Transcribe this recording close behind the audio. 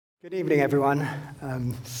Good evening, everyone.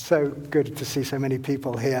 So good to see so many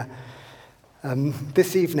people here.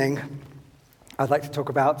 This evening, I'd like to talk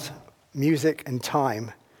about music and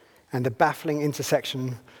time and the baffling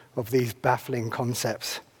intersection of these baffling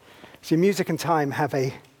concepts. See, music and time have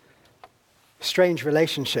a strange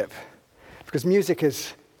relationship because music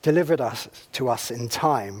is delivered to us in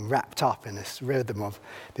time, wrapped up in this rhythm of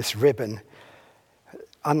this ribbon.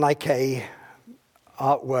 Unlike a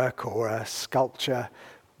artwork or a sculpture,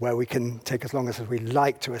 where we can take as long as we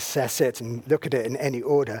like to assess it and look at it in any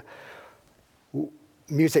order,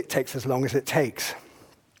 music takes as long as it takes.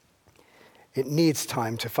 It needs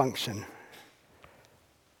time to function.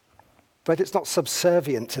 But it's not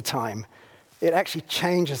subservient to time. It actually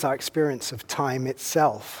changes our experience of time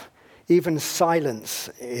itself. Even silence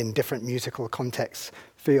in different musical contexts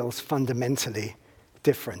feels fundamentally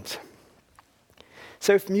different.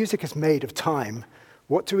 So if music is made of time,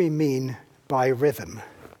 what do we mean by rhythm?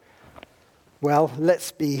 Well,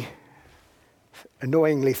 let's be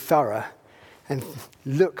annoyingly thorough and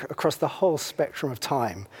look across the whole spectrum of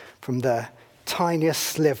time, from the tiniest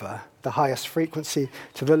sliver, the highest frequency,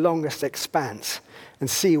 to the longest expanse, and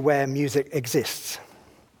see where music exists.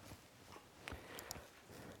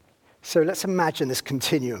 So let's imagine this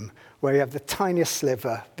continuum where you have the tiniest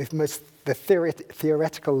sliver, the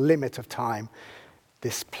theoretical limit of time,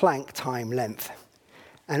 this Planck time length.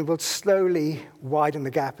 And we'll slowly widen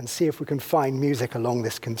the gap and see if we can find music along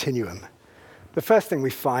this continuum. The first thing we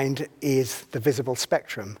find is the visible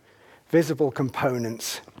spectrum, visible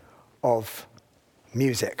components of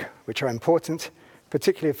music, which are important,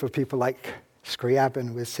 particularly for people like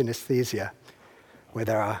Scriabin with synesthesia, where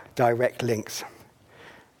there are direct links.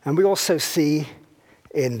 And we also see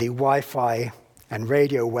in the Wi-Fi and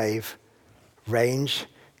radio wave range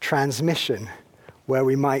transmission, where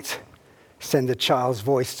we might send a child's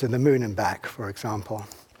voice to the moon and back, for example.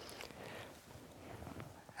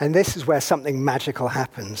 And this is where something magical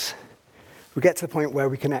happens. We get to the point where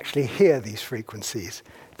we can actually hear these frequencies,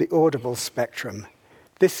 the audible spectrum.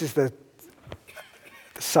 This is the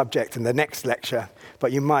subject in the next lecture,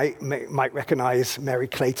 but you might recognize Mary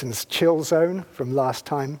Clayton's chill zone from last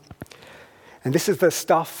time. And this is the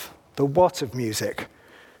stuff, the what of music,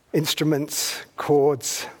 instruments,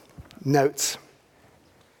 chords, notes.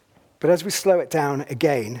 But as we slow it down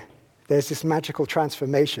again, there's this magical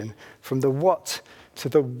transformation from the what to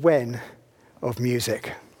the when of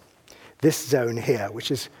music. This zone here, which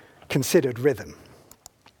is considered rhythm.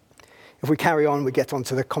 If we carry on, we get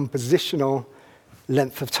onto the compositional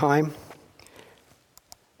length of time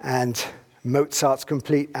and Mozart's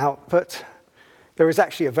complete output. There is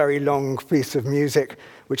actually a very long piece of music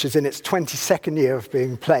which is in its 22nd year of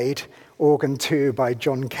being played, Organ 2 by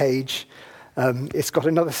John Cage. It's got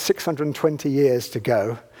another 620 years to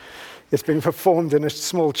go. It's been performed in a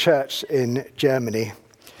small church in Germany.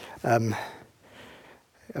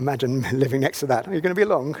 Imagine living next to that. Are you going to be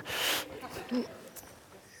long?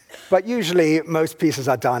 But usually, most pieces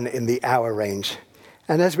are done in the hour range.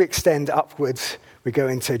 And as we extend upwards, we go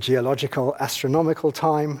into geological, astronomical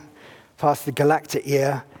time, past the galactic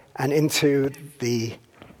year, and into the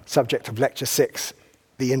subject of Lecture 6,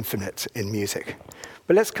 the infinite in music.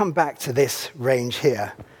 But let's come back to this range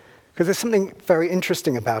here, because there's something very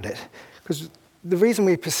interesting about it. Because the reason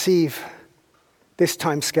we perceive this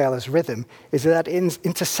time scale as rhythm is that it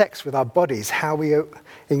intersects with our bodies, how we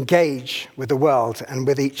engage with the world and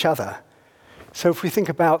with each other. So if we think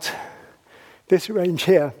about this range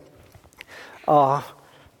here, our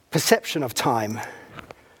perception of time,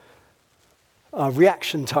 our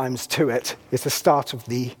reaction times to it is the start of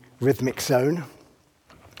the rhythmic zone.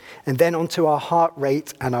 And then onto our heart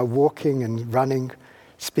rate and our walking and running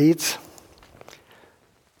speeds,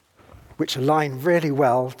 which align really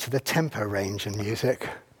well to the tempo range in music,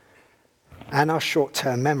 and our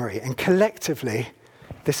short-term memory. And collectively,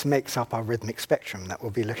 this makes up our rhythmic spectrum that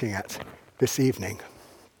we'll be looking at this evening.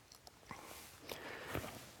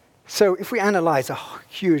 So if we analyze a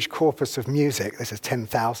huge corpus of music, this is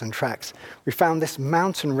 10,000 tracks, we found this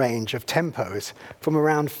mountain range of tempos from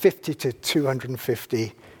around 50 to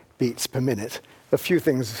 250 beats per minute. A few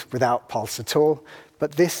things without pulse at all,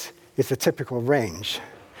 but this is the typical range.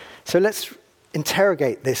 So let's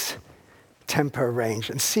interrogate this tempo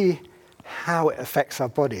range and see how it affects our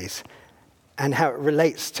bodies and how it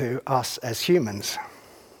relates to us as humans.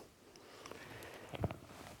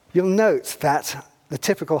 You'll note that the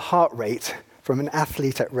typical heart rate from an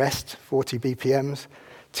athlete at rest, 40 BPMs,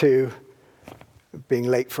 to being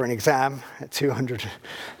late for an exam at 200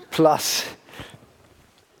 plus,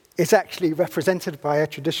 is actually represented by a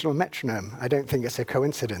traditional metronome. I don't think it's a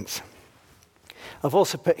coincidence. I've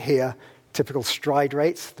also put here typical stride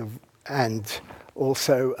rates and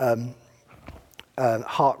also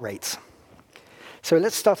heart rates. So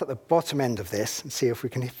let's start at the bottom end of this and see if we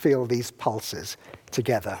can feel these pulses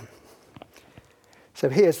together. So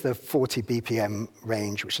here's the 40 BPM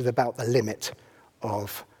range, which is about the limit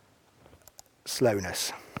of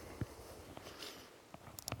slowness.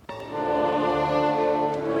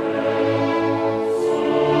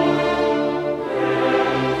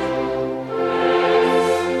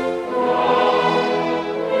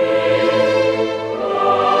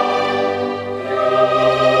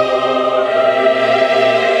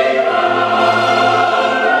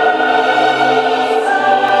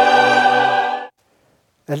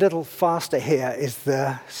 A little faster here is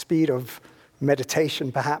the speed of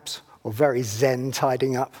meditation, perhaps, or very zen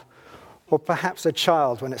tidying up, or perhaps a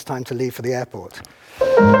child when it's time to leave for the airport.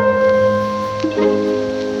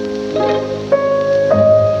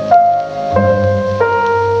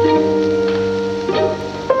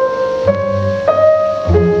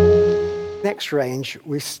 Next range,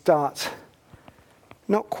 we start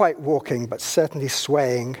not quite walking, but certainly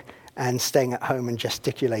swaying and staying at home and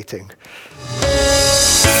gesticulating.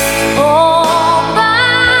 All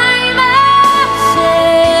by myself,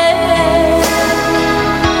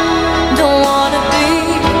 don't wanna be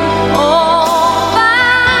all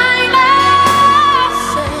by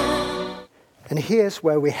myself. And here's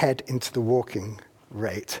where we head into the walking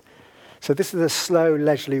rate. So this is a slow,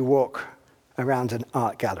 leisurely walk around an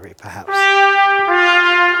art gallery, perhaps.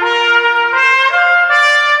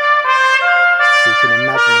 So you can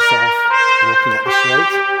imagine yourself walking at this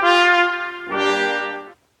rate.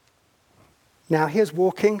 Now here's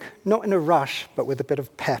walking, not in a rush, but with a bit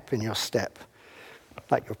of pep in your step,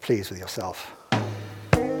 like you're pleased with yourself.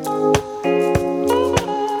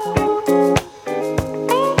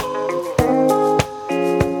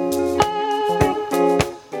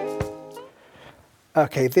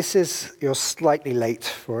 Okay, this is, you're slightly late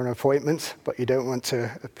for an appointment, but you don't want to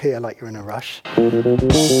appear like you're in a rush.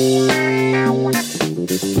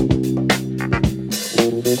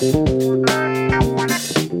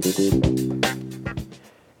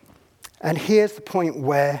 And here's the point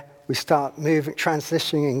where we start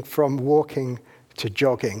transitioning from walking to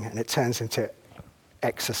jogging, and it turns into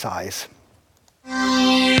exercise.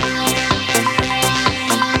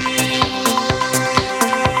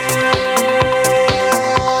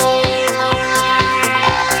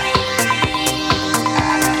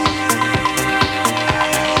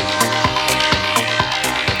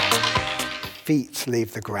 Feet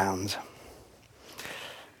leave the ground.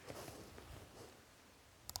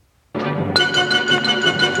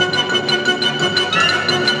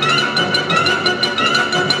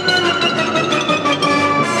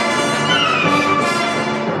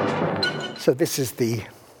 So this is the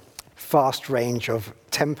fast range of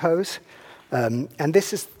tempos, and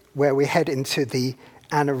this is where we head into the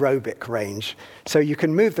anaerobic range. So you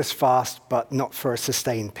can move this fast, but not for a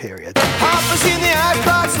sustained period. Papa's in the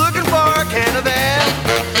icebox looking for a can of ale.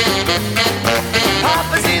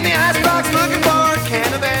 Papa's in the icebox looking for a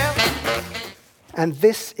can of ale. And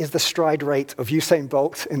this is the stride rate of Usain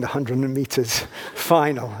Bolt in the 100 meters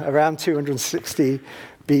final, around 260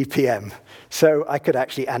 BPM. So I could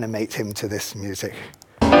actually animate him to this music.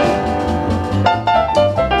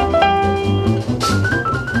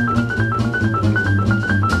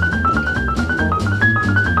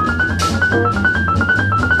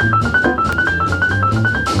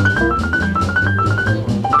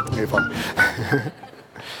 Move on.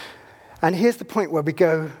 And here's the point where we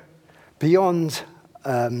go beyond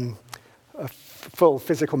full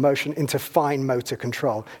physical motion into fine motor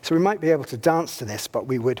control. So we might be able to dance to this, but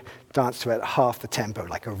we would dance to it at half the tempo,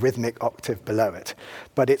 like a rhythmic octave below it.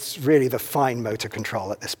 But it's really the fine motor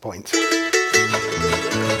control at this point.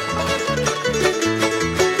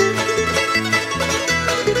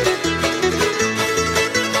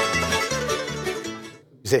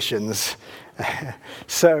 Musicians.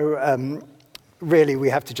 So really we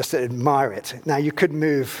have to just admire it. Now you could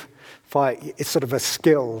move, it's sort of a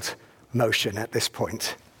skilled motion at this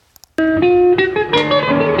point.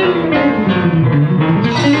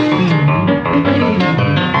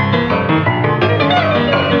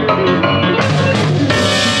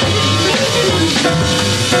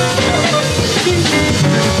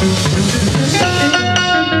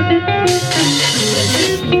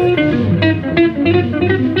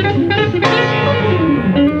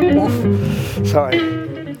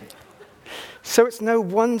 Sorry. So it's no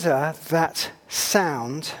wonder that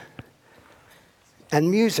sound and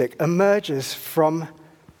music emerges from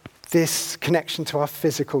this connection to our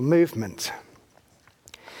physical movement.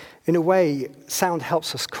 In a way, sound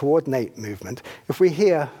helps us coordinate movement. If we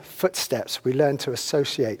hear footsteps, we learn to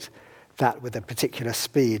associate that with a particular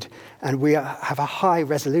speed. And we have a high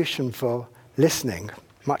resolution for listening,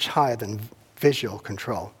 much higher than visual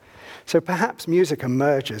control. So perhaps music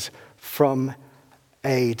emerges from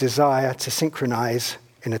a desire to synchronize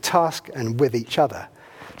in a task and with each other.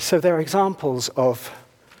 So there are examples of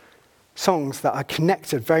songs that are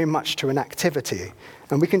connected very much to an activity,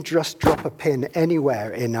 and we can just drop a pin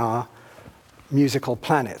anywhere in our musical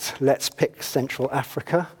planet. Let's pick Central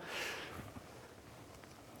Africa.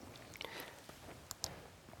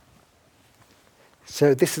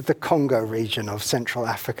 So this is the Congo region of Central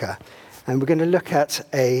Africa, and we're going to look at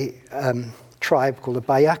a tribe called the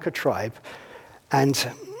Bayaka tribe, and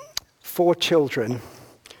 4 children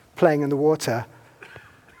playing in the water,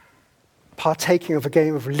 partaking of a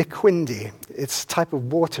game of liquindi. It's a type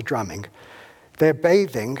of water drumming. They're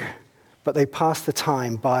bathing, but they pass the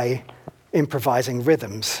time by improvising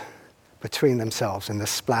rhythms between themselves in the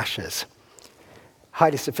splashes.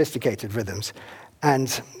 Highly sophisticated rhythms. And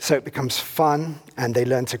so it becomes fun, and they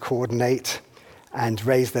learn to coordinate and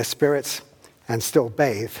raise their spirits and still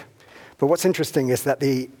bathe. But what's interesting is that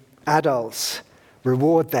the adults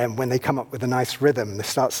reward them when they come up with a nice rhythm. They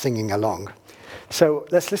start singing along. So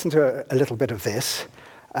let's listen to a little bit of this.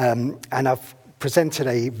 And I've presented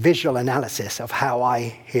a visual analysis of how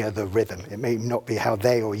I hear the rhythm. It may not be how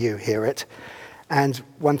they or you hear it. And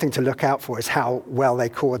one thing to look out for is how well they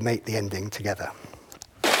coordinate the ending together.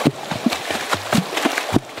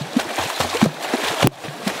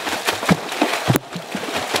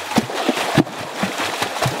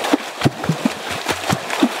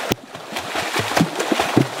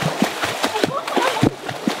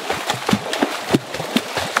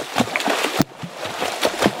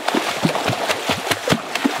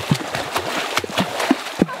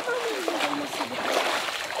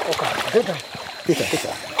 Bitte.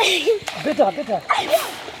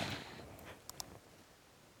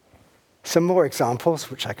 Some more examples,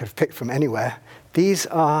 which I could have picked from anywhere. These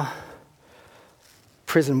are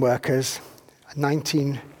prison workers,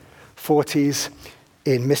 1940s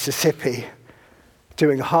in Mississippi,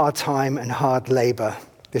 doing hard time and hard labor.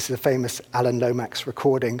 This is a famous Alan Lomax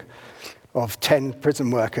recording of 10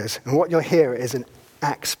 prison workers. And what you'll hear is an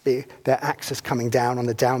axe, their axes coming down on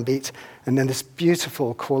the downbeat, and then this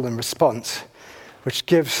beautiful call and response, which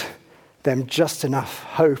gives them just enough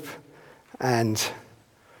hope and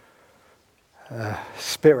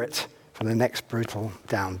spirit for the next brutal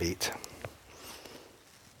downbeat.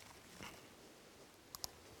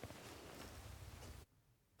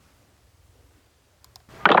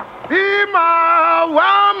 Be my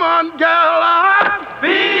woman, girl, I'll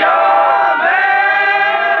be your man.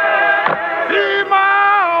 Be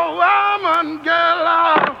my woman, girl,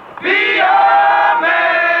 I'll be your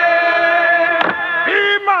man. Be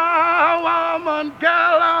my woman,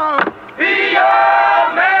 girl, I'll be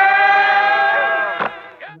your man.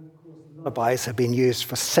 Lullabies have been used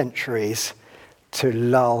for centuries to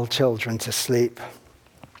lull children to sleep.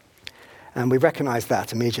 And we recognize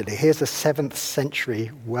that immediately. Here's a 7th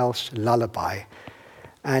century Welsh lullaby.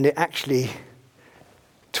 And it actually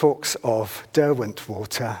talks of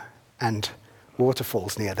Derwentwater and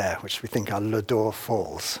waterfalls near there, which we think are Lodore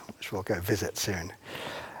Falls, which we'll go visit soon.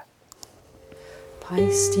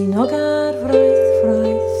 Paist I nogar fraith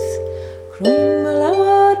fraith, crwym y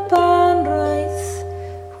lawer ban raith,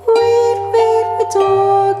 wir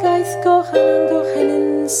wydogaeth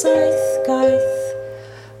gochen saith gaeth,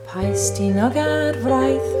 paist I nogar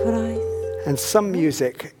fraith fraith. And some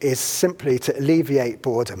music is simply to alleviate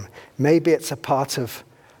boredom. Maybe it's a part of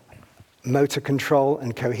motor control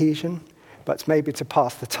and cohesion, but maybe to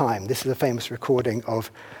pass the time. This is a famous recording of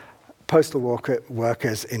postal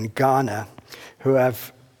workers in Ghana who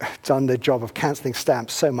have done the job of cancelling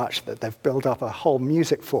stamps so much that they've built up a whole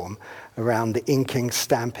music form around the inking,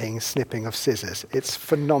 stamping, snipping of scissors. It's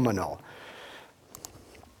phenomenal.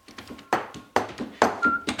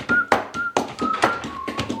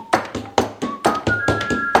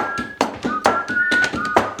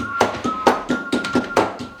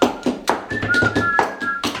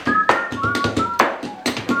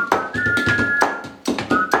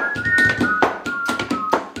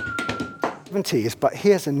 But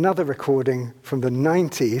here's another recording from the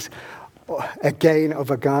 90s, again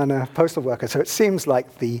of a Ghana postal worker. So it seems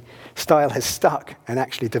like the style has stuck and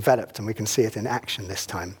actually developed, and we can see it in action this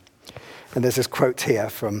time. And there's this quote here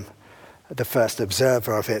from the first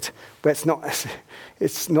observer of it, but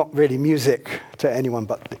it's not really music to anyone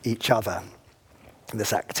but each other,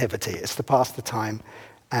 this activity. It's to pass the time,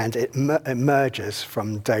 and it emerges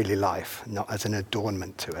from daily life, not as an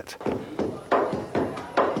adornment to it.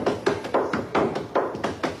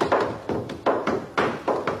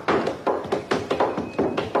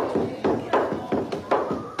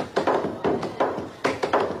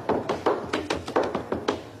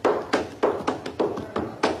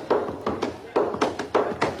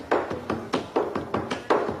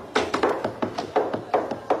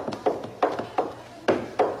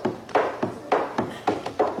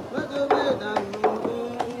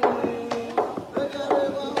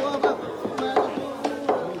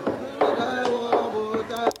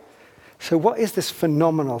 So what is this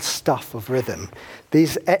phenomenal stuff of rhythm?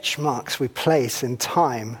 These etch marks we place in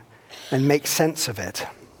time and make sense of it.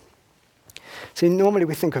 See, normally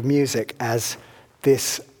we think of music as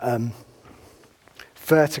this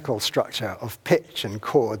vertical structure of pitch and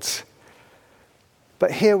chords.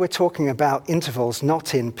 But here we're talking about intervals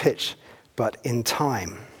not in pitch, but in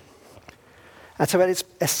time. And so at its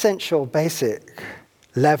essential, basic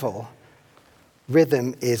level,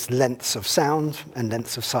 rhythm is lengths of sound and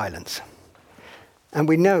lengths of silence. And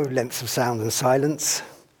we know lengths of sound and silence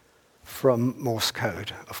from Morse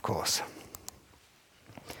code, of course.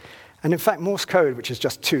 And in fact, Morse code, which is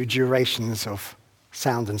just 2 durations of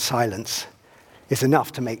sound and silence, is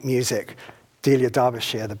enough to make music. Delia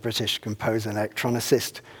Derbyshire, the British composer and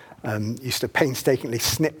electronicist, used to painstakingly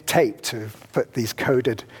snip tape to put these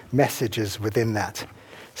coded messages within that.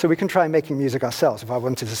 So we can try making music ourselves. If I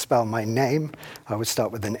wanted to spell my name, I would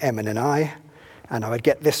start with an M and an I, and I would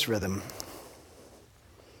get this rhythm.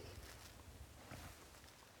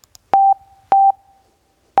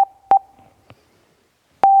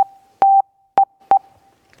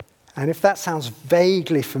 And if that sounds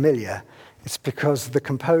vaguely familiar, it's because the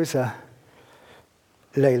composer,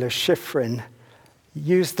 Leila Schifrin,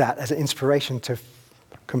 used that as an inspiration to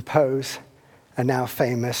compose a now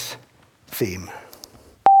famous theme.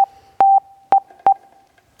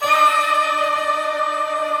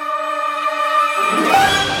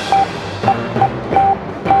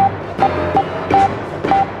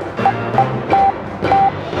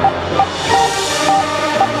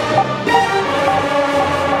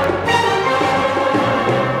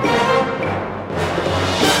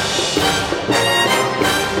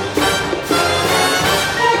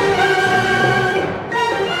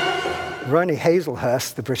 Ronnie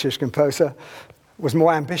Hazelhurst, the British composer, was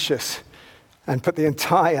more ambitious and put the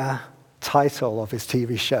entire title of his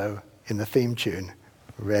TV show in the theme tune.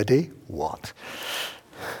 Ready? What?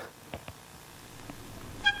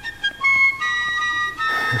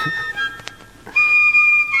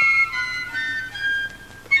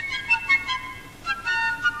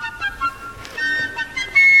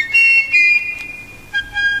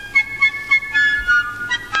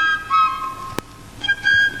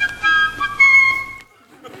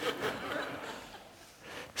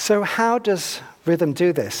 So how does rhythm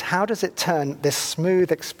do this? How does it turn this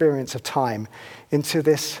smooth experience of time into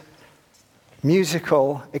this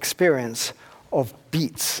musical experience of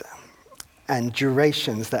beats and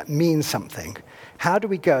durations that mean something? How do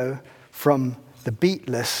we go from the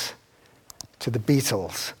beatless to the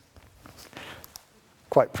Beatles?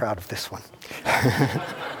 Quite proud of this one.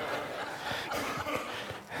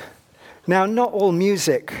 Now, not all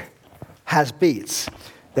music has beats.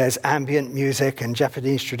 There's ambient music and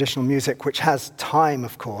Japanese traditional music, which has time,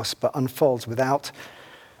 of course, but unfolds without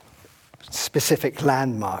specific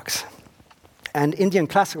landmarks. And Indian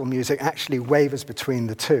classical music actually wavers between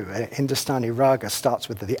the two. A Hindustani raga starts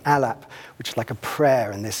with the alap, which is like a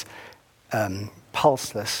prayer in this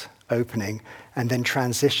pulseless opening, and then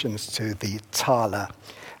transitions to the tala.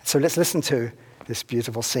 So let's listen to this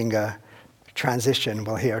beautiful singer transition.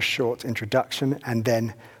 We'll hear a short introduction, and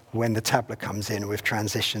then when the tabla comes in, we've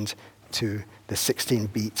transitioned to the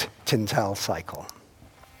 16-beat Tintal cycle.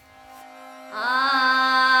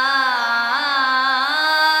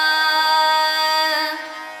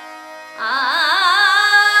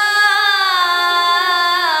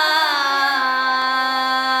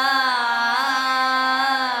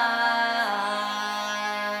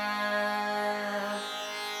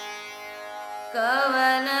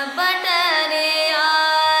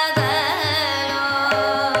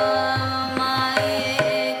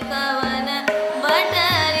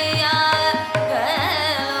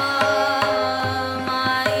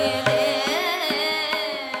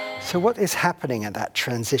 So what is happening at that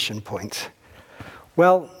transition point?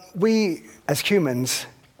 Well, we as humans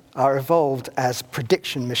are evolved as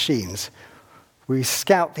prediction machines. We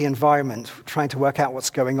scout the environment, trying to work out what's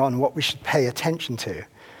going on, what we should pay attention to.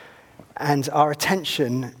 And our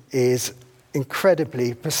attention is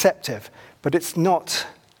incredibly perceptive, but it's not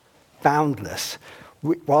boundless.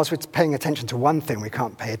 Whilst we're paying attention to one thing, we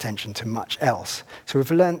can't pay attention to much else. So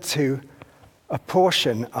we've learned to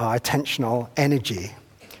apportion our attentional energy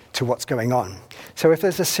to what's going on. So if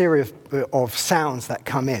there's a series of sounds that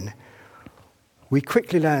come in, we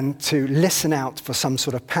quickly learn to listen out for some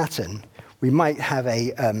sort of pattern. We might have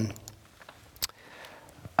a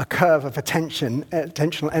curve of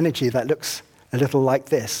attentional energy that looks a little like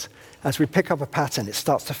this. As we pick up a pattern, it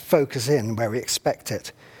starts to focus in where we expect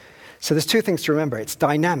it. So there's two things to remember. It's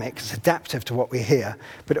dynamic, it's adaptive to what we hear,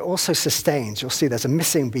 but it also sustains. You'll see there's a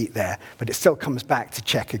missing beat there, but it still comes back to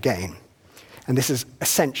check again. And this is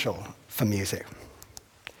essential for music.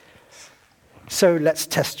 So let's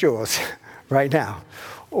test yours right now.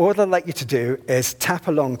 All I'd like you to do is tap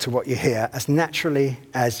along to what you hear as naturally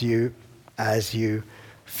as you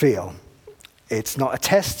feel. It's not a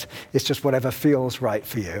test, it's just whatever feels right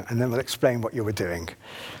for you, and then we'll explain what you were doing.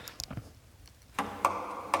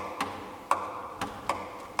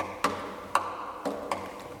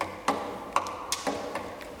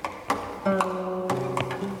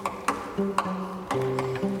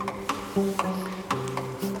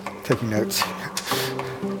 Taking notes.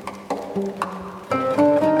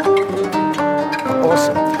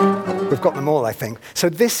 Awesome. We've got them all, I think. So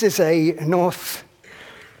this is a North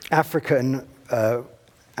African,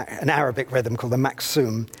 an Arabic rhythm called the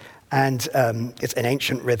Maksum, and it's an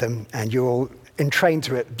ancient rhythm, and you're all entrained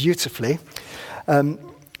to it beautifully.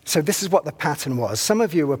 So this is what the pattern was. Some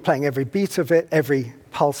of you were playing every beat of it, every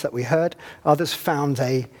pulse that we heard. Others found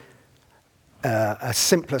a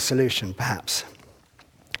simpler solution, perhaps.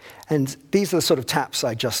 And these are the sort of taps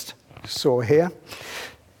I just saw here.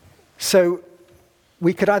 So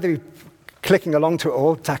we could either be clicking along to it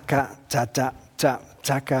all, taka, tap, tap, tap,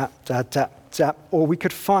 taka, tap, tap, tap, or we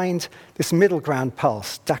could find this middle ground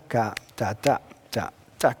pulse, taka, tap, tap, tap,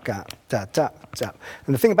 taka, tap, tap, tap.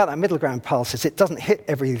 And the thing about that middle ground pulse is it doesn't hit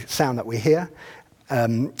every sound that we hear,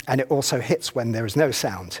 and it also hits when there is no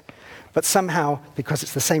sound. But somehow, because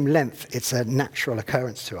it's the same length, it's a natural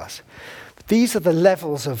occurrence to us. These are the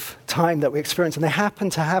levels of time that we experience, and they happen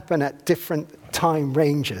to happen at different time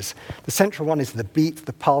ranges. The central one is the beat,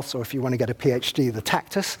 the pulse, or if you want to get a PhD, the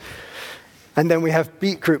tactus. And then we have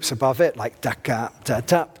beat groups above it, like da-ka,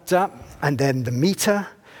 da-da, da, and then the meter,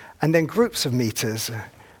 and then groups of meters,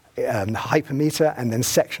 the hypermeter, and then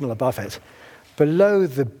sectional above it. Below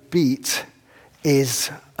the beat is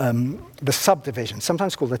the subdivision,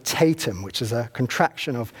 sometimes called a tatum, which is a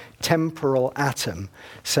contraction of temporal atom.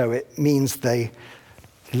 So it means the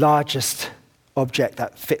largest object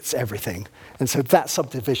that fits everything. And so that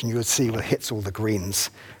subdivision you would see hits all the greens.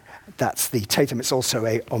 That's the tatum. It's also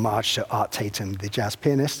a homage to Art Tatum, the jazz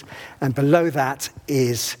pianist. And below that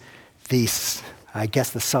is the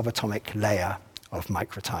subatomic layer of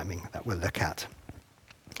microtiming that we'll look at.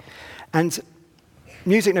 And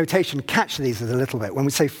music notation catches these a little bit. When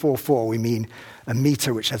we say 4/4, we mean a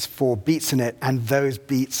meter which has 4 beats in it, and those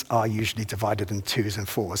beats are usually divided in 2s and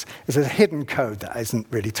 4s. There's a hidden code that isn't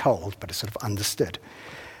really told, but it's sort of understood.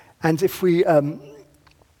 And if we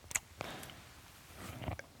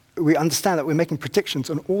understand that we're making predictions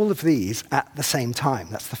on all of these at the same time.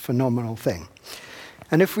 That's the phenomenal thing.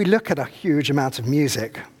 And if we look at a huge amount of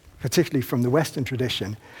music, particularly from the Western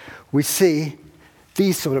tradition, we see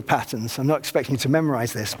these sort of patterns. I'm not expecting you to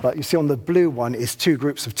memorize this, but you see on the blue one is 2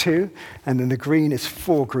 groups of 2, and then the green is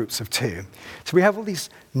 4 groups of 2. So we have all these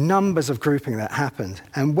numbers of grouping that happened.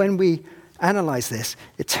 And when we analyze this,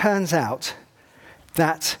 it turns out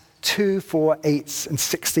that 2, 4, 8s, and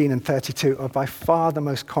 16 and 32 are by far the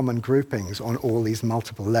most common groupings on all these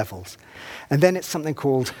multiple levels. And then it's something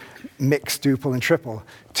called mixed, duple, and triple,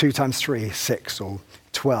 2 times 3, 6, or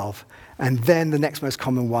 12. And then the next most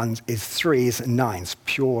common one is 3s and 9s,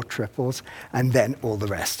 pure triples, and then all the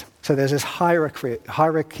rest. So there's this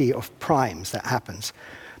hierarchy of primes that happens.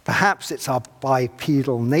 Perhaps it's our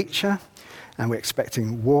bipedal nature, and we're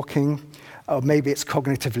expecting walking, or maybe it's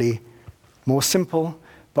cognitively more simple,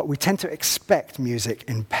 but we tend to expect music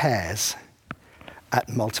in pairs at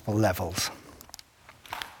multiple levels.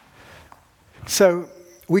 So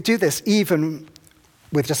we do this even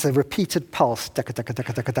with just a repeated pulse,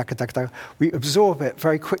 we absorb it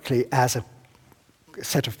very quickly as a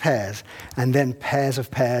set of pairs, and then pairs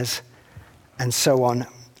of pairs, and so on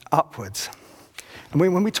upwards. And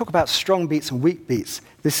when we talk about strong beats and weak beats,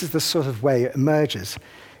 this is the sort of way it emerges.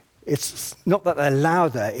 It's not that they're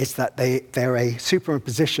louder, it's that they're a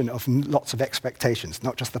superimposition of lots of expectations,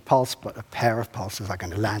 not just the pulse, but a pair of pulses are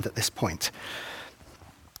going to land at this point.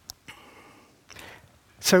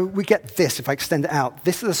 So we get this, if I extend it out,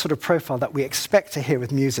 this is the sort of profile that we expect to hear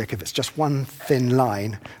with music if it's just one thin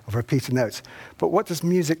line of repeated notes. But what does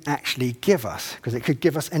music actually give us? Because it could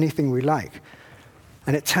give us anything we like.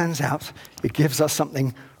 And it turns out it gives us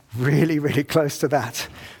something really, really close to that.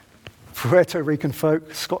 Puerto Rican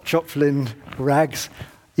folk, Scott Joplin, Rags,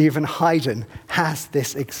 even Haydn has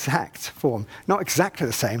this exact form. Not exactly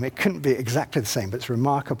the same, it couldn't be exactly the same, but it's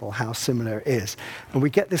remarkable how similar it is. And we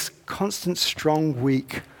get this constant strong,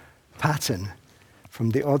 weak pattern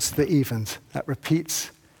from the odds to the evens that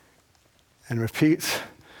repeats and repeats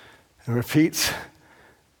and repeats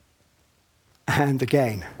and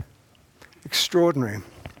again. Extraordinary.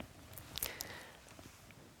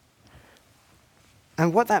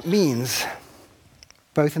 And what that means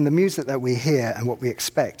both in the music that we hear and what we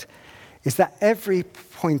expect, is that every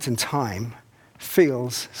point in time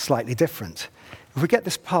feels slightly different. If we get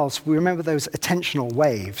this pulse, we remember those attentional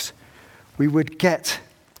waves, we would get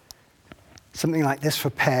something like this for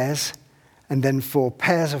pairs, and then for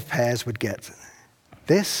pairs of pairs would get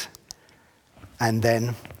this, and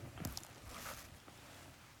then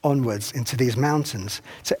onwards into these mountains.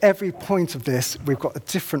 So every point of this, we've got a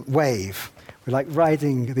different wave. We're like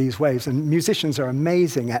riding these waves, and musicians are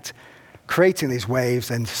amazing at creating these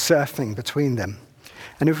waves and surfing between them.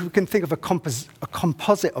 And if we can think of a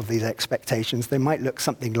composite of these expectations, they might look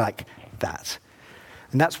something like that.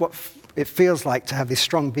 And that's what it feels like to have these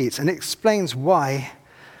strong beats. And it explains why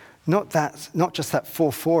not just that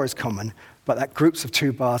 4/4 is common, but that groups of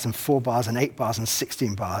 2 bars and 4 bars and 8 bars and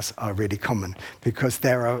 16 bars are really common, because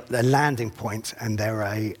they're a landing point and they're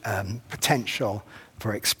a potential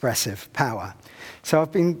for expressive power. So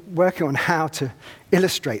I've been working on how to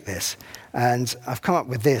illustrate this, and I've come up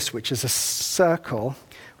with this, which is a circle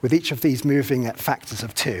with each of these moving at factors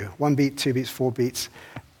of 2. 1 beat, 2 beats, 4 beats,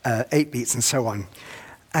 8 beats, and so on.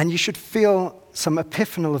 And you should feel some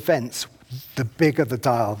epiphanal events the bigger the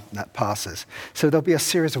dial that passes. So there'll be a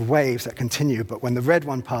series of waves that continue, but when the red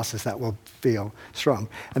one passes, that will feel strong.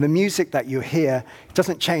 And the music that you hear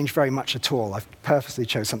doesn't change very much at all. I've purposely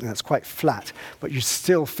chose something that's quite flat, but you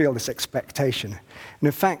still feel this expectation. And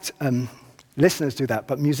in fact, listeners do that,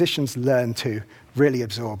 but musicians learn to really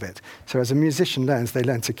absorb it. So as a musician learns, they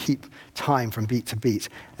learn to keep time from beat to beat,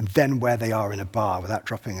 and then where they are in a bar without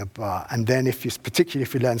dropping a bar. And then particularly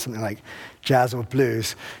if you learn something like jazz or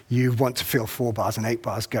blues, you want to feel 4 bars and 8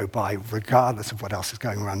 bars go by regardless of what else is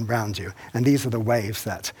going on around you. And these are the waves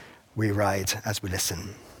that we ride as we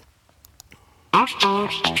listen.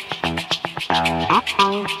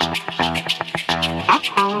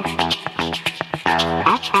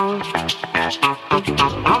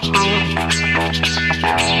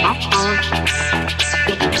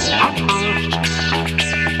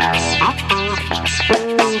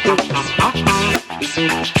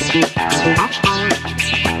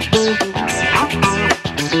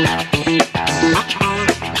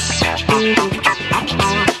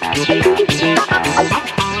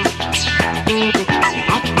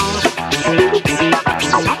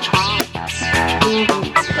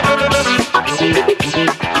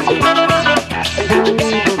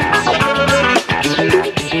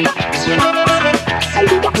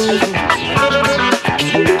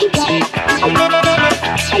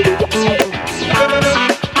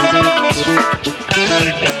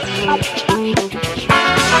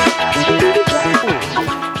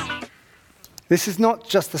 This is not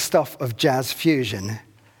just the stuff of jazz fusion.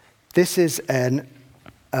 This is a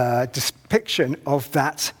depiction of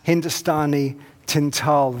that Hindustani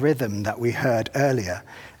tintal rhythm that we heard earlier.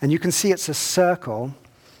 And you can see it's a circle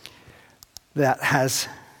that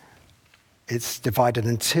it's divided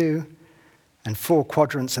in 2 and 4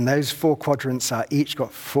 quadrants, and those 4 quadrants are each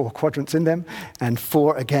got 4 quadrants in them, and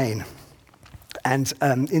 4 again. And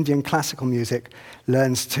Indian classical music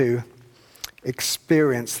learns to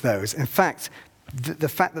experience those. In fact, the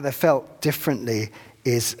fact that they're felt differently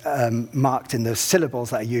is marked in the syllables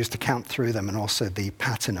that are used to count through them, and also the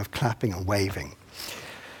pattern of clapping and waving.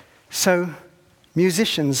 So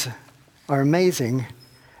musicians are amazing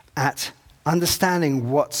at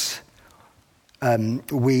understanding what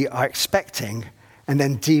we are expecting and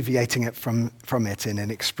then deviating it from it in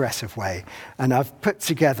an expressive way. And I've put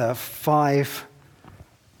together 5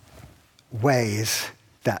 ways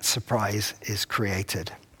that surprise is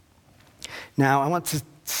created. Now, I want to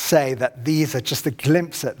say that these are just a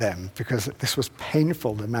glimpse at them, because this was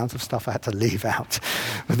painful, the amount of stuff I had to leave out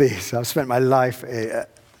of these. I've spent my life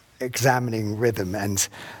examining rhythm, and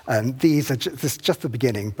this is just the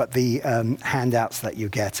beginning, but the handouts that you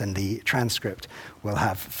get and the transcript will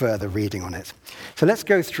have further reading on it. So let's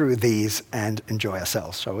go through these and enjoy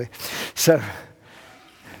ourselves, shall we? So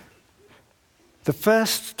the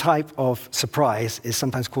first type of surprise is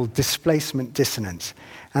sometimes called displacement dissonance.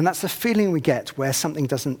 And that's the feeling we get where something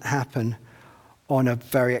doesn't happen on a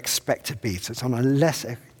very expected beat. It's on a less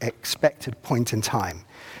expected point in time.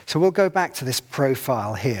 So we'll go back to this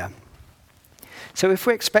profile here. So if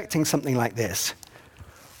we're expecting something like this,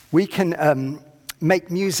 we can make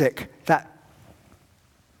music that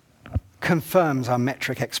confirms our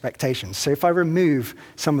metric expectations. So if I remove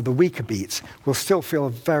some of the weaker beats, we'll still feel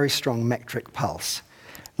a very strong metric pulse,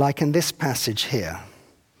 like in this passage here.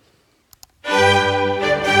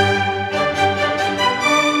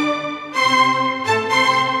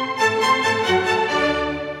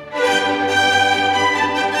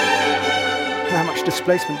 How much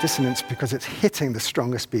displacement dissonance, because it's hitting the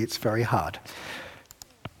strongest beats very hard.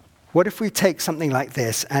 What if we take something like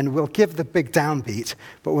this and we'll give the big downbeat,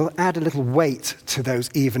 but we'll add a little weight to those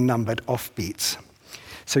even-numbered offbeats?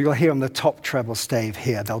 So you'll hear on the top treble stave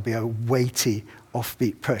here, there'll be a weighty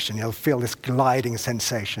offbeat push, and you'll feel this gliding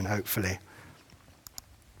sensation, hopefully.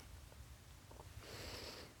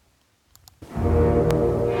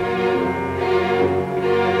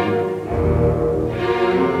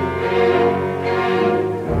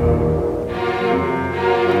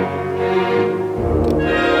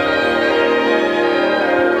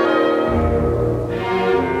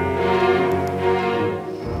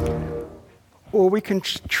 Or we can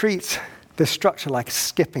treat this structure like a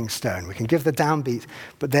skipping stone. We can give the downbeat,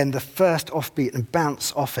 but then the first offbeat and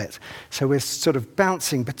bounce off it. So we're sort of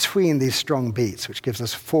bouncing between these strong beats, which gives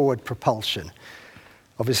us forward propulsion.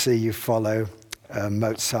 Obviously, you follow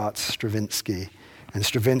Mozart, Stravinsky, and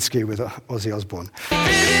Stravinsky with Ozzy Osbourne.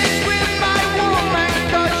 Finish with my woman,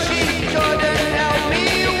 'cause she couldn't help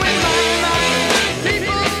me with my mind.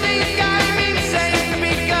 People think I'm insane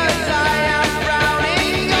because I am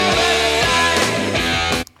frowning all the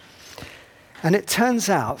time. And it turns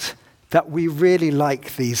out that we really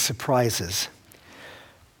like these surprises.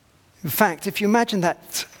 In fact, if you imagine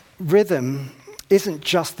that rhythm isn't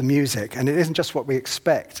just the music, and it isn't just what we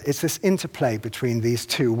expect, it's this interplay between these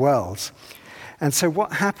two worlds. And so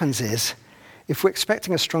what happens is, if we're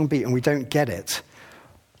expecting a strong beat and we don't get it,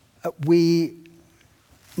 we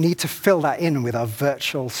need to fill that in with our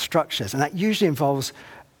virtual structures. And that usually involves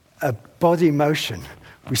a body motion.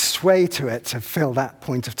 We sway to it to fill that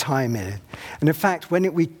point of time in. And in fact,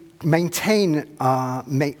 when we maintain our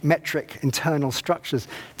metric internal structures,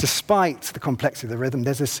 despite the complexity of the rhythm,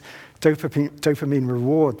 there's this dopamine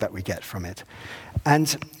reward that we get from it.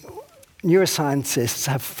 And neuroscientists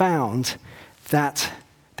have found that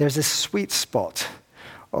there's this sweet spot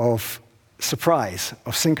of surprise,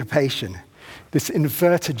 of syncopation, this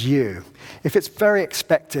inverted U. If it's very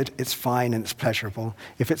expected, it's fine and it's pleasurable.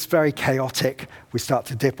 If it's very chaotic, we start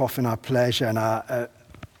to dip off in our pleasure and our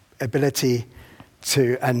ability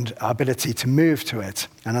to move to it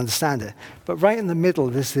and understand it. But right in the middle,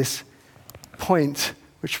 there's this point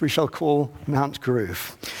which we shall call Mount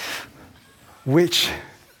Groove, which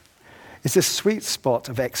is this sweet spot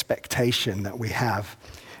of expectation that we have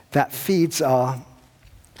that feeds our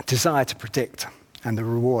desire to predict and the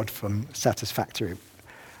reward from satisfactory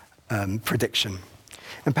prediction.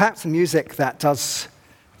 And perhaps the music that does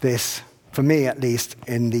this, for me at least,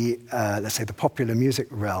 in the, let's say, the popular music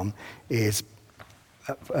realm is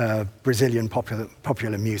Brazilian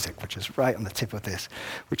popular music, which is right on the tip of this,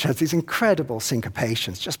 which has these incredible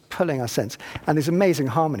syncopations, just pulling our sense, and this amazing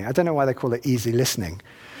harmony. I don't know why they call it easy listening.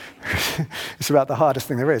 It's about the hardest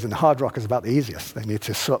thing there is, and hard rock is about the easiest. They need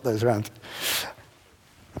to swap those around.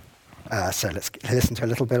 So let's listen to a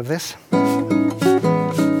little bit of this.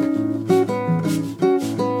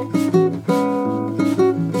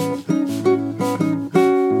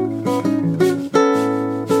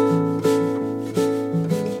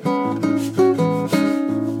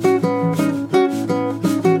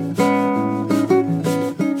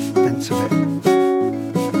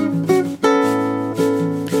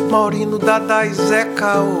 Maurino Dada e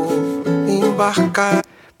Zeca embarcar.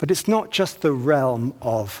 But it's not just the realm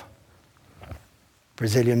of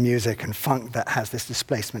Brazilian music and funk that has this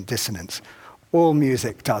displacement dissonance. All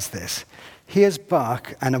music does this. Here's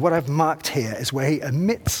Bach, and what I've marked here is where he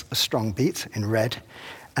omits a strong beat in red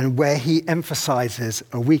and where he emphasizes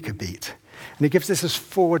a weaker beat. And it gives us this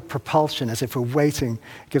forward propulsion as if we're waiting,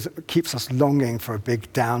 keeps us longing for a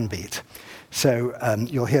big downbeat. So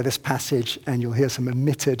you'll hear this passage and you'll hear some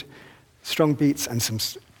omitted strong beats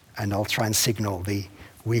and I'll try and signal the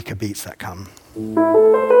weaker beats that come.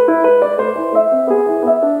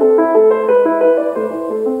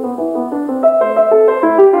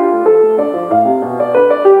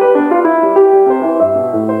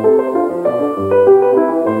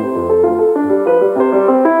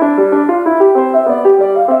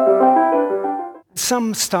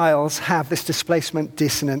 Some styles have this displacement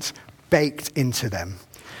dissonance baked into them.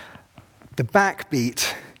 The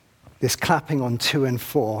backbeat, this clapping on 2 and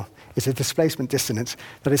 4, is a displacement dissonance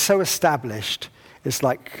that is so established, it's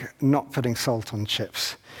like not putting salt on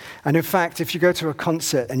chips. And in fact, if you go to a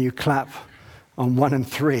concert and you clap on 1 and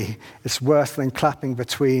 3, it's worse than clapping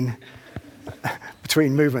between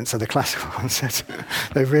movements of the classical concert.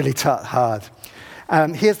 They're really hard.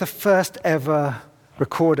 Here's the first ever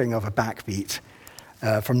recording of a backbeat.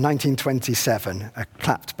 From 1927, a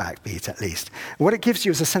clapped backbeat at least. And what it gives you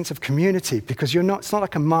is a sense of community, because it's not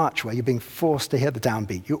like a march where you're being forced to hear the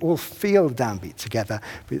downbeat. You all feel the downbeat together,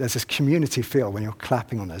 but there's this community feel when you're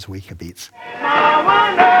clapping on those weaker beats. My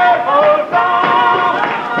wonderful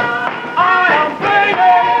song.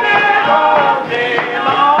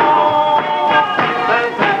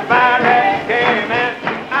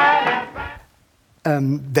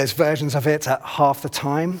 There's versions of it at half the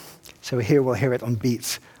time. So here we'll hear it on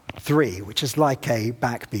beat 3, which is like a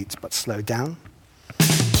backbeat but slowed down.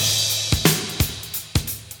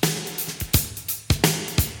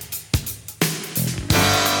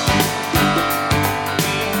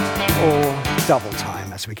 Or double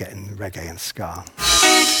time, as we get in reggae and ska.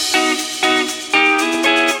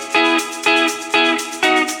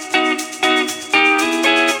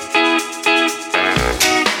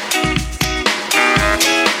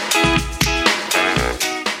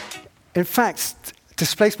 In fact,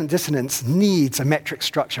 displacement dissonance needs a metric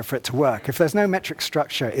structure for it to work. If there's no metric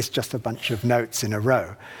structure, it's just a bunch of notes in a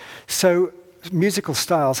row. So musical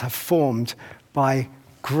styles have formed by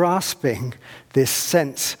grasping this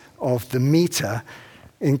sense of the meter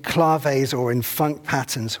in claves or in funk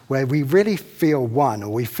patterns where we really feel one,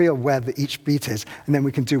 or we feel where each beat is, and then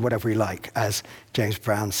we can do whatever we like, as James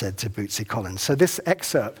Brown said to Bootsy Collins. So this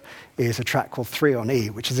excerpt is a track called 3 on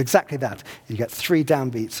E, which is exactly that. You get 3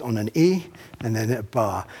 downbeats on an E, and then a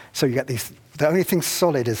bar. So you get these, the only thing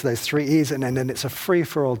solid is those 3 E's, and then it's a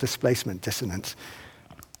free-for-all displacement dissonance.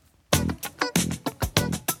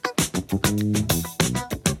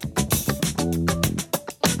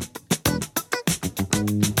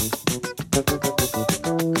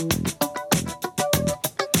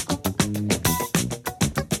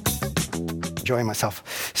 Enjoying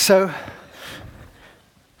myself. So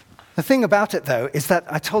the thing about it, though, is that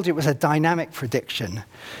I told you it was a dynamic prediction.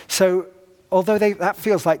 So although that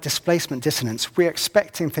feels like displacement dissonance, we're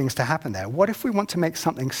expecting things to happen there. What if we want to make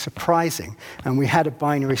something surprising and we had a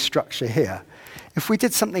binary structure here? If we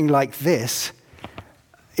did something like this,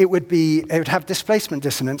 it would have displacement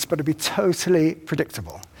dissonance, but it would be totally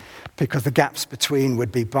predictable because the gaps between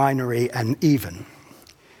would be binary and even.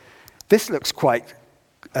 This looks quite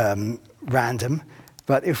random,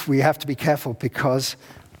 but if we have to be careful because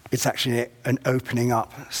it's actually an opening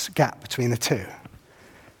up gap between the two.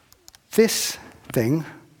 This thing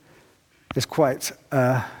is quite,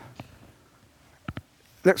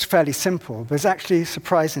 looks fairly simple, but it's actually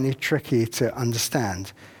surprisingly tricky to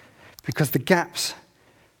understand because the gaps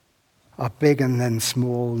are big and then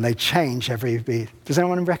small, and they change every beat. Does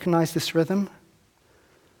anyone recognize this rhythm?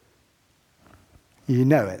 You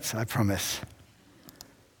know it, I promise.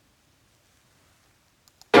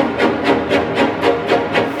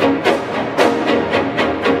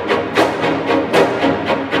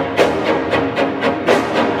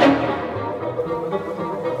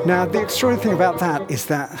 Now, the extraordinary thing about that is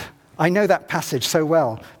that I know that passage so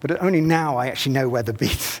well, but only now I actually know where the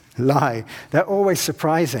beats lie. They're always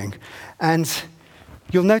surprising. And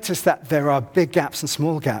you'll notice that there are big gaps and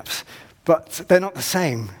small gaps, but they're not the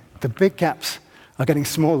same. The big gaps are getting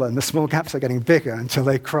smaller, and the small gaps are getting bigger until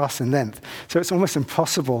they cross in length. So it's almost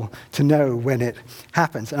impossible to know when it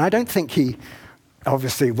happens. And I don't think he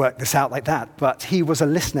obviously worked this out like that, but he was a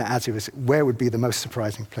listener as he was, where would be the most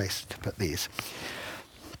surprising place to put these?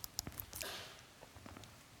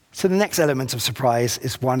 So the next element of surprise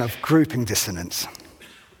is one of grouping dissonance.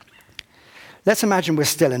 Let's imagine we're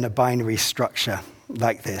still in a binary structure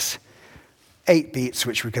like this. 8 beats,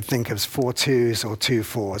 which we could think of as 4 2s or 2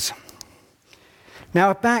 4s.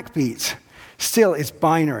 Now a backbeat still is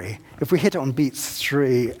binary. If we hit it on beats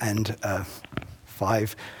 3 and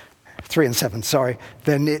 7,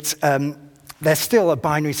 then it's they're still a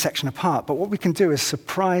binary section apart, but what we can do is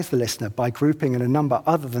surprise the listener by grouping in a number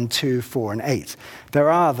other than 2, 4, and 8.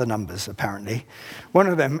 There are other numbers, apparently. One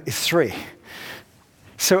of them is 3.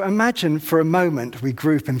 So imagine for a moment we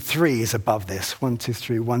group in 3s above this, 1, 2,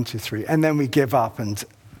 3, 1, 2, 3, and then we give up and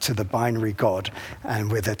to the binary God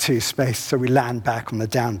and with a 2 space, so we land back on the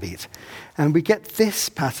downbeat. And we get this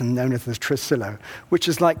pattern known as the tresillo, which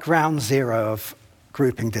is like ground zero of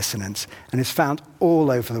grouping dissonance and is found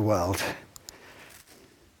all over the world.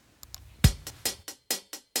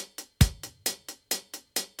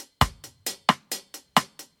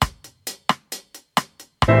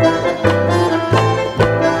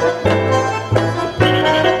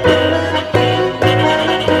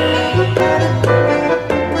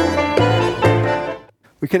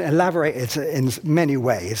 We can elaborate it in many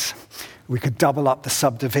ways. We could double up the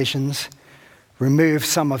subdivisions, remove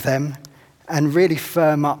some of them, and really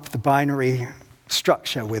firm up the binary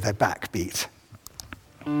structure with a backbeat.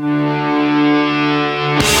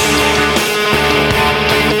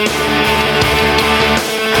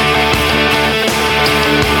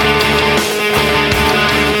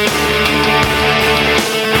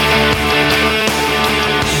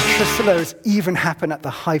 Tresillos even happen at the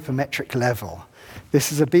hypermetric level.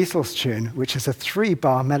 This is a Beatles tune, which is a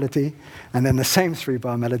 3-bar melody, and then the same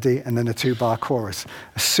 3-bar melody, and then a 2-bar chorus,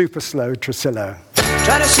 a super slow tresillo.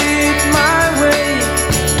 Try to see it my way.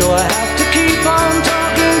 Do I have to keep on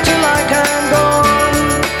talking till I can go on?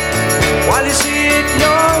 While you see it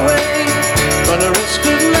your way, run the risk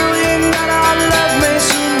of knowing that our love may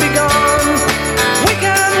soon be gone. We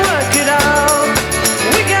can work it out.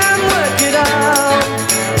 We can work it out.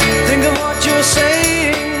 Think of what you're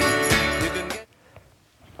saying. You can get...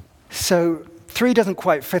 So 3 doesn't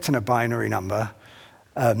quite fit in a binary number.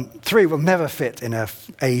 3 will never fit in a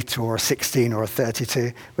 8 or a 16 or a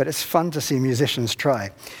 32, but it's fun to see musicians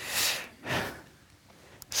try.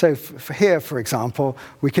 So for here, for example,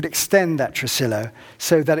 we could extend that tresillo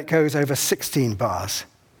so that it goes over 16 bars.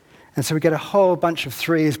 And so we get a whole bunch of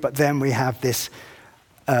 3s, but then we have this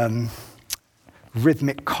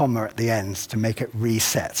rhythmic comma at the ends to make it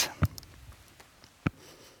reset.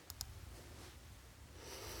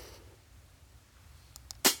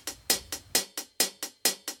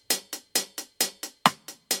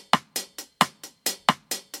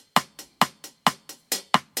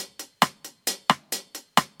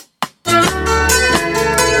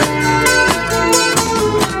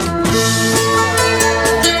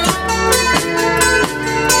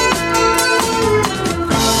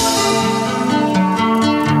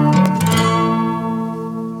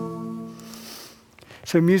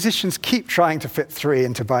 So musicians keep trying to fit 3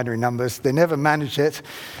 into binary numbers. They never manage it,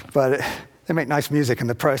 but they make nice music in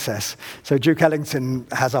the process. So Duke Ellington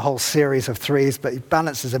has a whole series of 3s, but he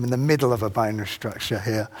balances them in the middle of a binary structure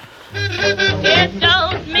here. It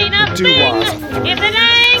don't mean a thing if it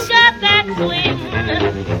ain't got that swing.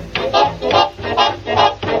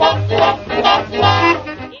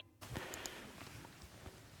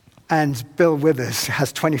 And Bill Withers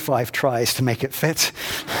has 25 tries to make it fit.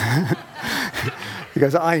 He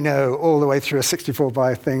goes, I know, all the way through a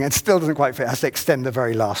 64-bar thing, and still doesn't quite fit. Has to extend the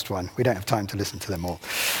very last one. We don't have time to listen to them all.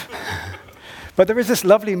 But there is this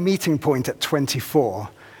lovely meeting point at 24.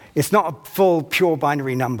 It's not a full, pure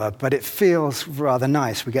binary number, but it feels rather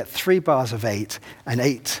nice. We get 3 bars of 8 and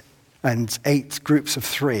 8 groups of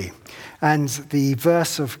 3. And the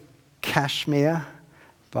verse of Kashmir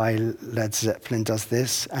by Led Zeppelin does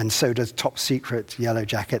this, and so does Top Secret, Yellow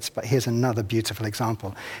Jackets, but here's another beautiful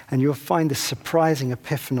example. And you'll find this surprising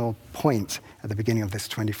epiphanal point at the beginning of this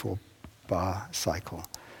 24-bar cycle.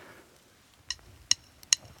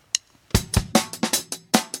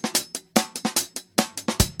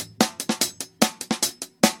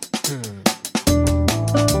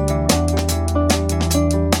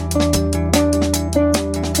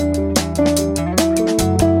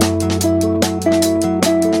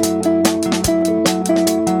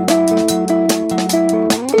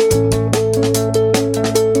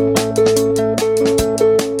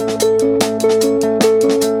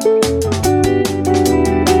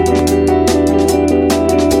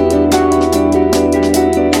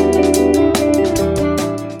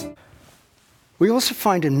 We also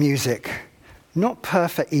find in music not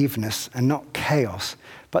perfect evenness and not chaos,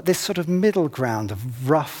 but this sort of middle ground of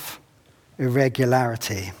rough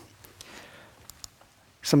irregularity,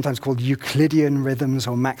 sometimes called Euclidean rhythms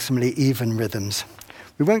or maximally even rhythms.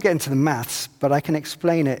 We won't get into the maths, but I can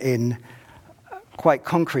explain it in quite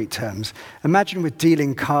concrete terms. Imagine we're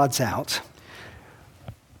dealing cards out.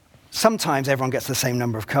 Sometimes everyone gets the same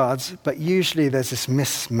number of cards, but usually there's this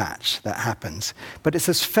mismatch that happens. But it's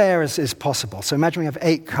as fair as is possible. So imagine we have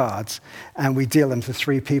 8 cards and we deal them to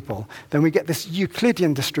 3 people. Then we get this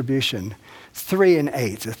Euclidean distribution, 3 and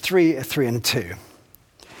 8, a 3, a 3, and a 2.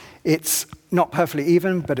 It's not perfectly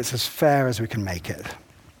even, but it's as fair as we can make it.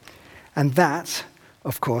 And that,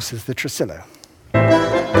 of course, is the tresillo.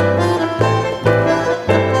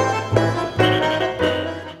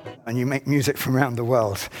 And you make music from around the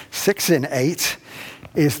world. 6 in 8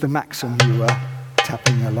 is the maxim you were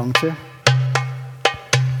tapping along to.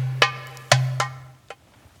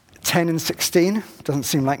 10 in 16 doesn't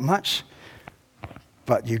seem like much,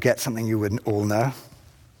 but you get something you wouldn't all know.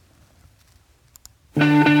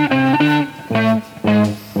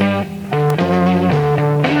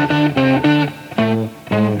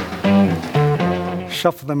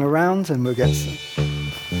 Shuffle them around and we'll get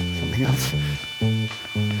something else.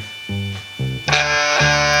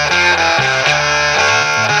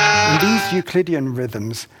 And these Euclidean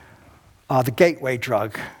rhythms are the gateway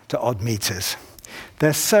drug to odd meters.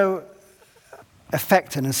 They're so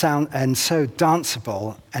affected and so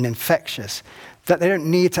danceable and infectious that they don't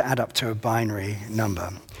need to add up to a binary number.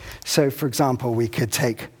 So, for example, we could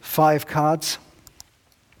take 5 cards,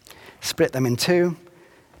 split them in 2,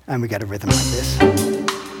 and we get a rhythm like this. 5,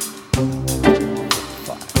 4,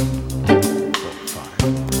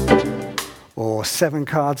 5. Or 7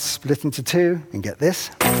 cards split into 2 and get this.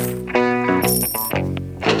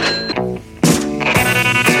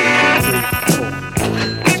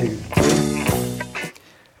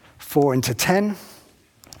 4 into 10.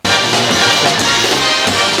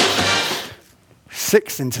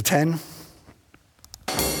 6 into 10.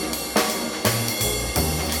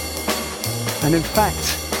 And in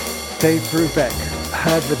fact, Dave Brubeck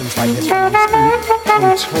heard rhythms like this when he was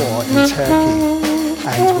on tour in Turkey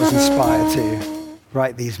and was inspired to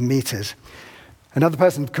write these meters. Another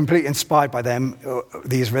person completely inspired by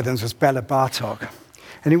these rhythms was Bela Bartok.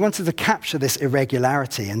 And he wanted to capture this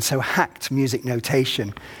irregularity, and so hacked music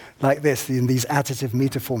notation like this in these additive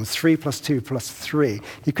meter forms, 3 plus 2 plus 3.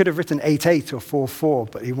 He could have written 8/8 or 4/4,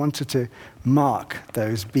 but he wanted to mark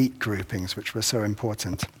those beat groupings, which were so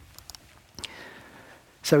important.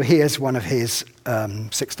 So here's one of his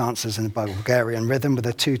 6 dances in the Bulgarian rhythm with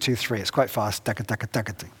a 2-2-3. It's quite fast. Taka taka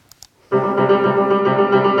taka taka.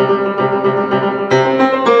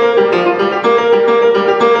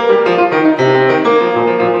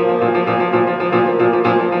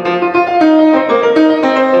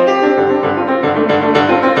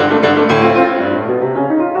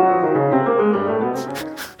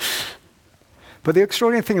 But the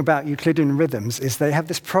extraordinary thing about Euclidean rhythms is they have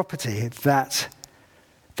this property that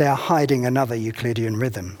they are hiding another Euclidean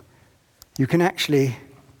rhythm. You can actually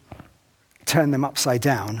turn them upside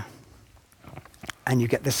down, and you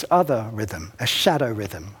get this other rhythm, a shadow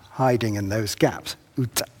rhythm, hiding in those gaps.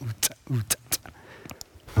 Uta, uta, uta.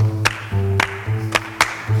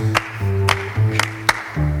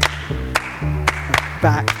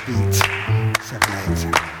 Backbeat,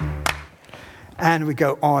 7/8. And we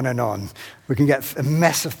go on and on. We can get a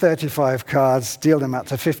mess of 35 cards, deal them out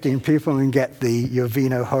to 15 people, and get the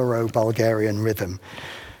Jovino Horo Bulgarian rhythm.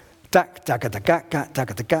 Dak, daga da gat gat,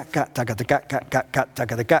 daga da gat gat, daga da gat gat gat gat,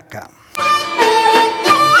 daga da gat gat.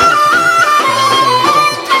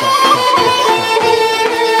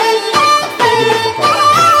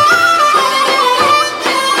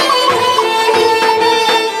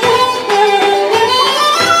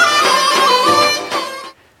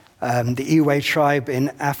 The Iwe tribe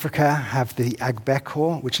in Africa have the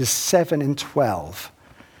Agbekor, which is 7 in 12.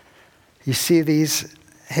 You see these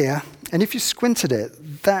here, and if you squint at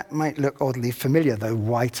it, that might look oddly familiar, though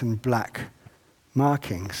white and black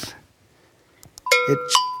markings.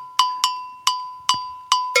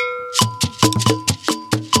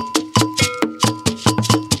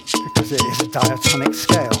 Because it is a diatonic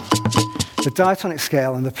scale. The diatonic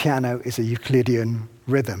scale on the piano is a Euclidean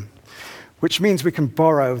rhythm, which means we can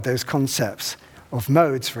borrow those concepts of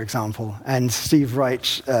modes, for example. And Steve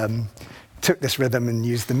Reich took this rhythm and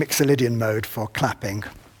used the Mixolydian mode for clapping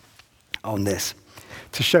on this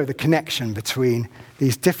to show the connection between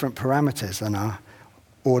these different parameters in our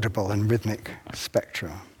audible and rhythmic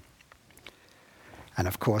spectra. And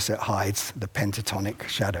of course, it hides the pentatonic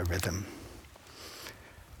shadow rhythm.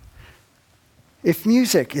 If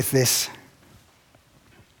music is this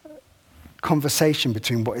conversation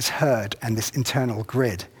between what is heard and this internal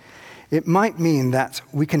grid, it might mean that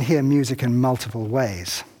we can hear music in multiple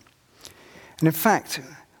ways. And in fact,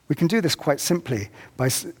 we can do this quite simply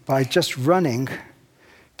by just running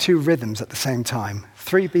 2 rhythms at the same time,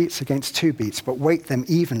 3 beats against 2 beats, but weight them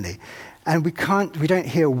evenly. And we don't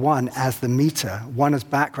hear one as the meter, one as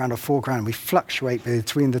background or foreground. We fluctuate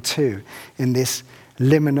between the 2 in this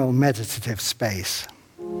liminal meditative space.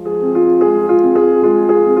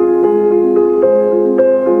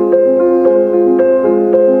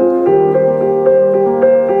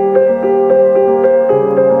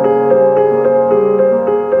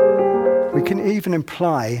 We can even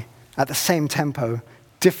imply, at the same tempo,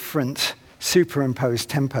 different superimposed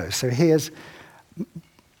tempos. So here's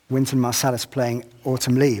Wynton Marsalis playing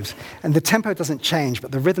Autumn Leaves. And the tempo doesn't change,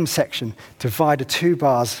 but the rhythm section divided 2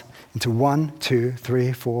 bars into 1, 2,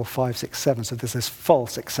 3, 4, 5, 6, 7. So there's this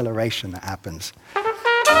false acceleration that happens.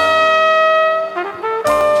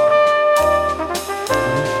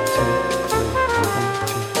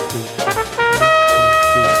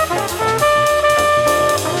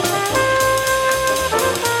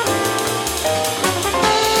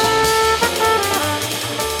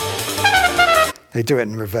 They do it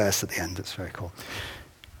in reverse at the end. It's very cool.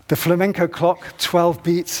 The flamenco clock, 12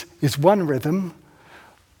 beats, is one rhythm,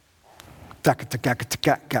 but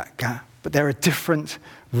there are different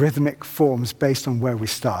rhythmic forms based on where we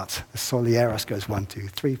start. The Solieras goes 1, 2,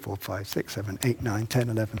 3, 4, 5, 6, 7, 8, 9, 10,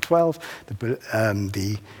 11, 12.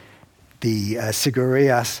 The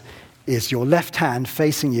Sigurias is your left hand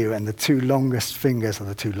facing you, and the 2 longest fingers are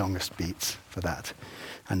the 2 longest beats for that,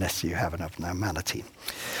 unless you have an abnormality.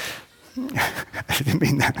 I didn't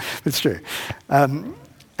mean that, but it's true. And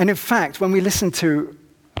in fact, when we listen to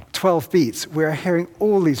 12 beats, we're hearing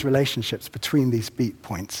all these relationships between these beat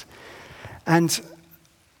points. And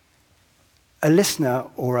a listener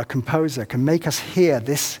or a composer can make us hear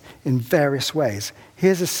this in various ways.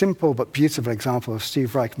 Here's a simple but beautiful example of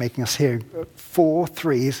Steve Reich making us hear 4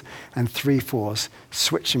 3s and 3 4s,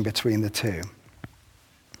 switching between the two.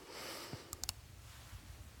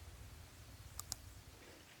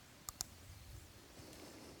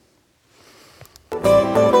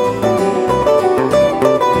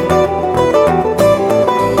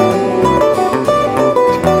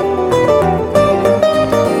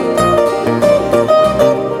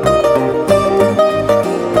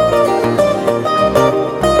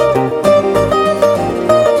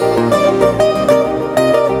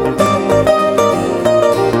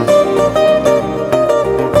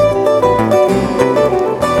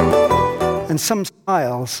 And some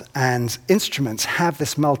styles and instruments have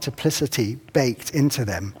this multiplicity baked into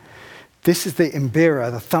them. This is the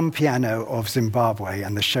mbira, the thumb piano of Zimbabwe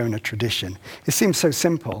and the Shona tradition. It seems so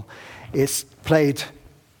simple. It's played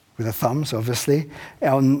with the thumbs, obviously,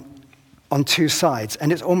 on 2 sides,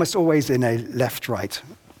 and it's almost always in a left-right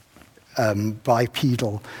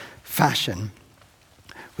bipedal fashion,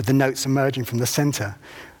 with the notes emerging from the center.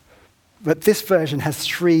 But this version has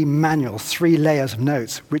 3 manuals, 3 layers of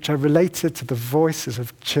notes, which are related to the voices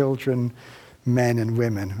of children, men, and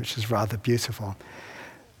women, which is rather beautiful.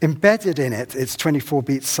 Embedded in it, its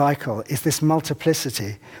 24-beat cycle, is this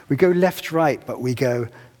multiplicity. We go left-right, but we go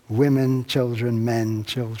women, children, men,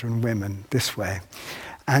 children, women, this way.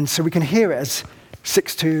 And so we can hear it as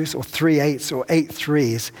 6 2s or 3 8s or 8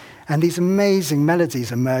 3s, and these amazing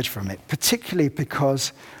melodies emerge from it, particularly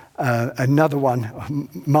because another one,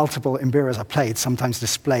 multiple mbiras are played, sometimes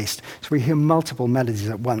displaced. So we hear multiple melodies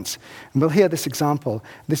at once. And we'll hear this example.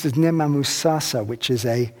 This is Nema Musasa, which is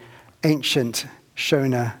an ancient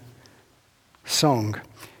Shona song.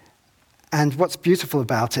 And what's beautiful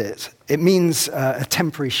about it, it means a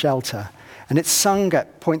temporary shelter. And it's sung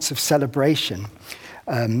at points of celebration.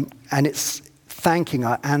 And it's thanking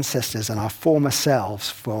our ancestors and our former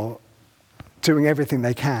selves for doing everything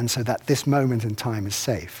they can so that this moment in time is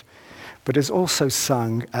safe. But it's also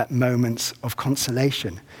sung at moments of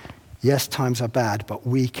consolation. Yes, times are bad, but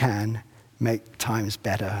we can make times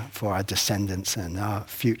better for our descendants and our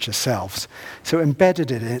future selves. So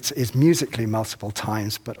embedded in it is musically multiple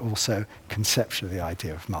times, but also conceptually the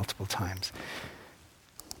idea of multiple times.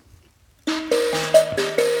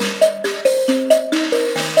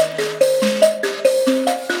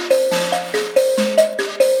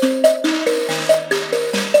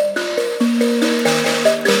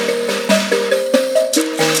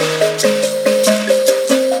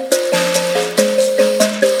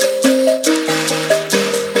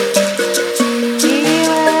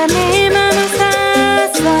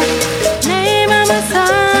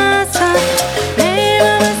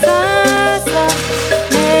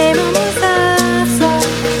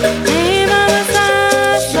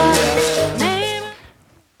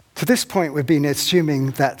 To this point, we've been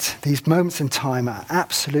assuming that these moments in time are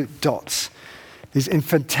absolute dots, these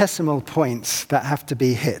infinitesimal points that have to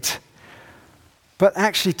be hit. But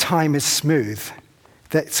actually, time is smooth,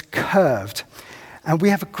 that it's curved, and we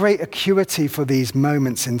have a great acuity for these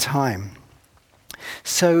moments in time.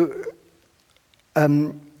 So,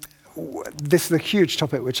 this is a huge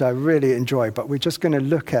topic which I really enjoy, but we're just going to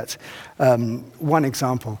look at one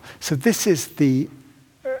example. So this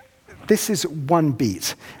is one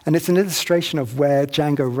beat, and it's an illustration of where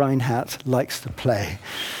Django Reinhardt likes to play.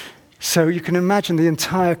 So you can imagine the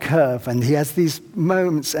entire curve, and he has these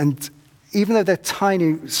moments, and even though they're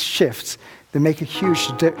tiny shifts, they make a huge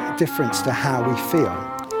difference to how we feel.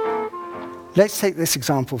 Let's take this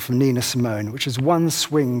example from Nina Simone, which is one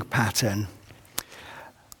swing pattern.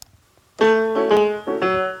 We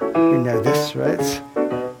know this, right?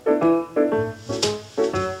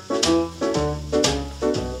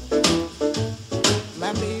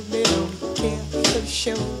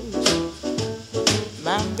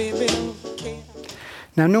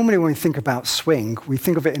 Now, normally when we think about swing, we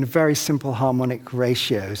think of it in very simple harmonic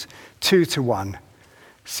ratios, 2 to 1.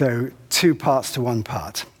 So 2 parts to 1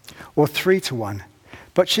 part, or 3 to 1.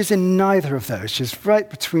 But she's in neither of those. She's right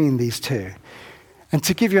between these two. And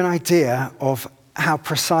to give you an idea of how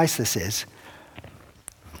precise this is,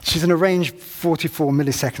 she's in a range 44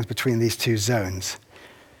 milliseconds between these two zones.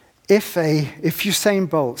 If Usain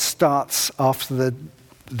Bolt starts after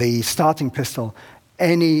the starting pistol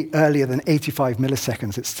any earlier than 85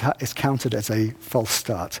 milliseconds, it's counted as a false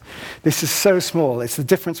start. This is so small. It's the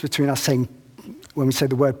difference between us saying, when we say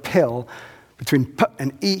the word pill, between P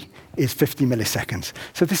and E is 50 milliseconds.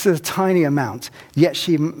 So this is a tiny amount, yet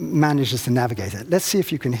she manages to navigate it. Let's see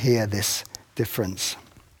if you can hear this difference.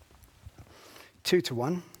 2 to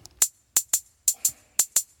 1.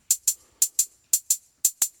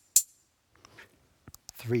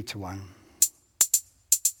 3-1.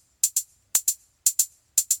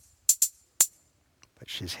 But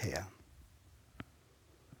she's here.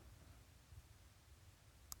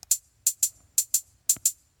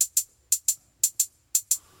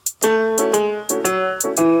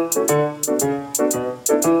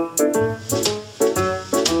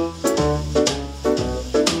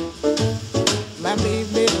 My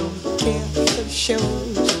baby don't care for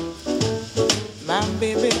shows. My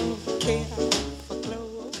baby don't care for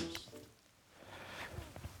clothes.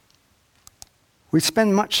 We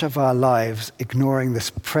spend much of our lives ignoring this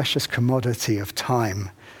precious commodity of time,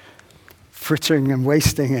 frittering and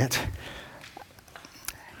wasting it.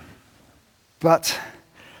 But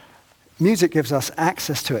music gives us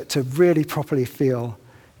access to it to really properly feel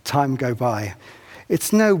time go by.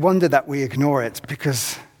 It's no wonder that we ignore it,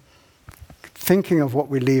 because thinking of what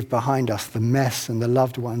we leave behind us, the mess and the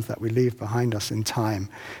loved ones that we leave behind us in time,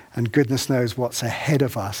 and goodness knows what's ahead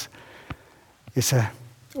of us, is an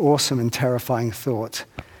awesome and terrifying thought.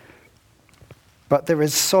 But there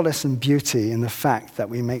is solace and beauty in the fact that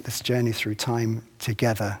we make this journey through time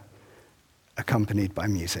together, accompanied by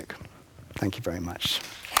music. Thank you very much.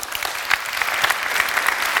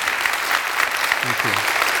 Thank you.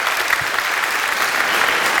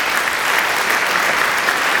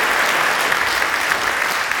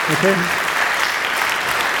 Okay.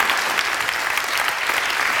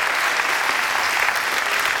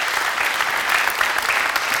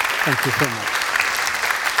 Thank you so much.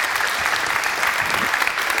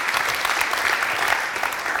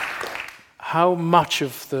 How much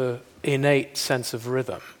of the innate sense of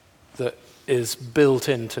rhythm that is built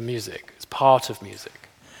into music, is part of music,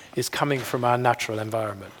 is coming from our natural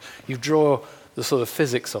environment? You draw the sort of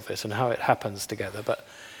physics of it and how it happens together, but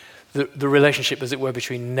the relationship, as it were,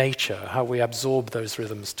 between nature, how we absorb those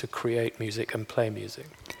rhythms to create music and play music.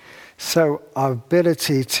 So our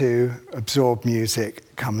ability to absorb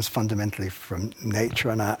music comes fundamentally from nature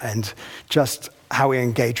and just how we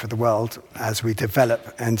engage with the world as we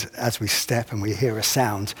develop and as we step and we hear a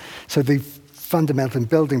sound. So the fundamental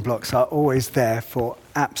building blocks are always there for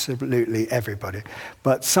absolutely everybody.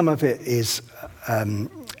 But some of it is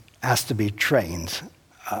has to be trained,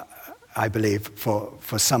 I believe,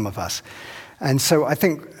 for some of us. And so I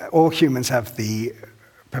think all humans have the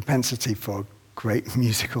propensity for great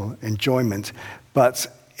musical enjoyment, but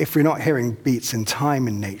if we're not hearing beats in time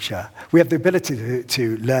in nature, we have the ability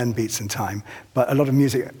to learn beats in time, but a lot of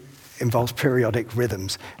music involves periodic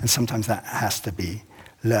rhythms, and sometimes that has to be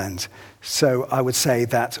learned. So I would say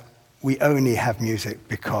that we only have music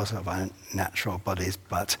because of our natural bodies,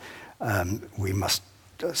 but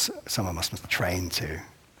some of us must train to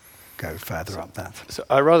go further up that. So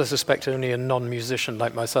I rather suspect only a non-musician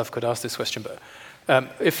like myself could ask this question, but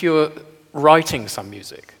if you're writing some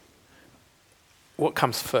music, what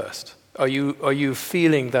comes first? Are you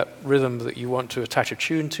feeling that rhythm that you want to attach a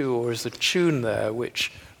tune to, or is the tune there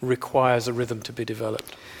which requires a rhythm to be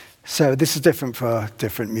developed? So this is different for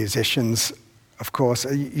different musicians, of course.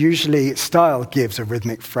 Usually style gives a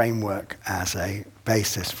rhythmic framework as a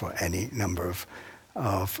basis for any number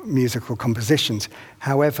of musical compositions.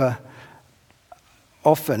 However,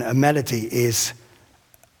 often a melody is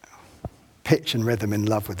pitch and rhythm in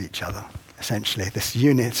love with each other, essentially, this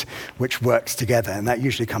unit which works together, and that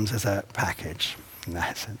usually comes as a package in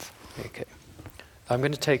that sense. Okay. I'm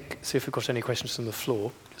going to see if we've got any questions from the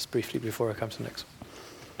floor, just briefly before I come to the next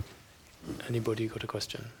one. Anybody got a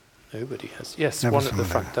question? Nobody has. Yes, Never one at the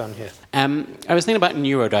someone front down here. I was thinking about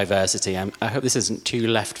neurodiversity. I hope this isn't too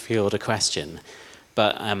left field a question,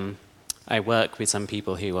 but I work with some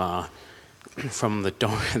people who are from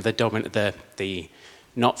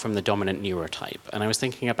not from the dominant neurotype, and I was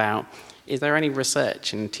thinking about, is there any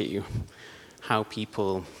research into how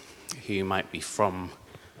people who might be from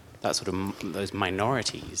that sort of those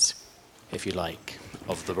minorities, if you like,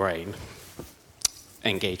 of the brain,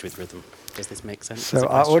 engage with rhythm? Does this make sense? So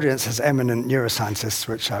our audience has eminent neuroscientists,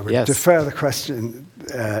 which I would Yes. defer the question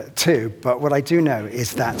to, but what I do know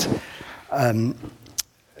is that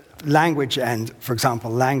language and, for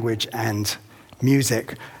example, language and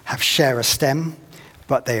music share a stem,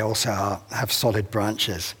 but they also have solid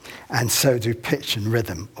branches, and so do pitch and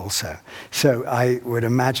rhythm also. So I would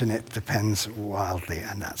imagine it depends wildly,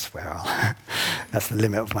 and that's where that's the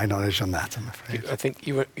limit of my knowledge on that, I'm afraid. I think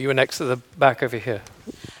you were next to the back over here.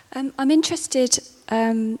 I'm interested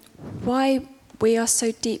why we are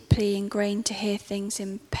so deeply ingrained to hear things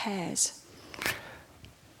in pairs.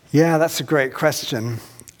 Yeah, that's a great question.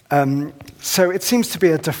 So it seems to be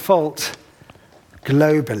a default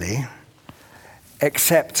globally,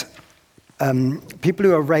 except people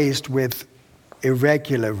who are raised with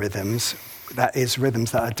irregular rhythms that is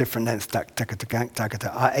rhythms that are different lengths,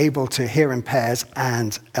 are able to hear in pairs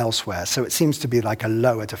and elsewhere. So it seems to be like a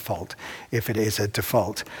lower default, if it is a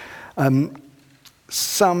default.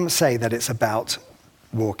 Some say that it's about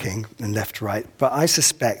walking and left to right, but I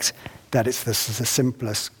suspect that it's the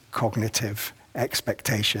simplest cognitive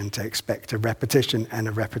expectation to expect a repetition and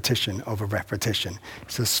a repetition of a repetition.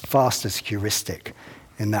 It's as fast as heuristic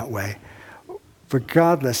in that way.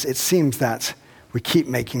 Regardless, it seems that we keep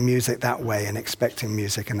making music that way and expecting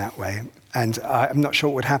music in that way. And I'm not sure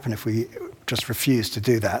what would happen if we just refused to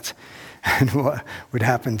do that and what would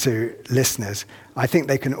happen to listeners. I think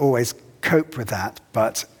they can always cope with that,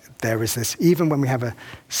 but there is this, even when we have a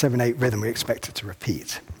 7/8 rhythm, we expect it to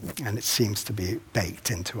repeat. And it seems to be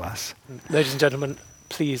baked into us. Ladies and gentlemen,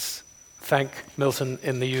 please thank Milton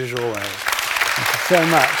in the usual way. Thank you so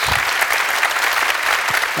much.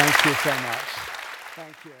 Thank you so much.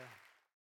 Thank you.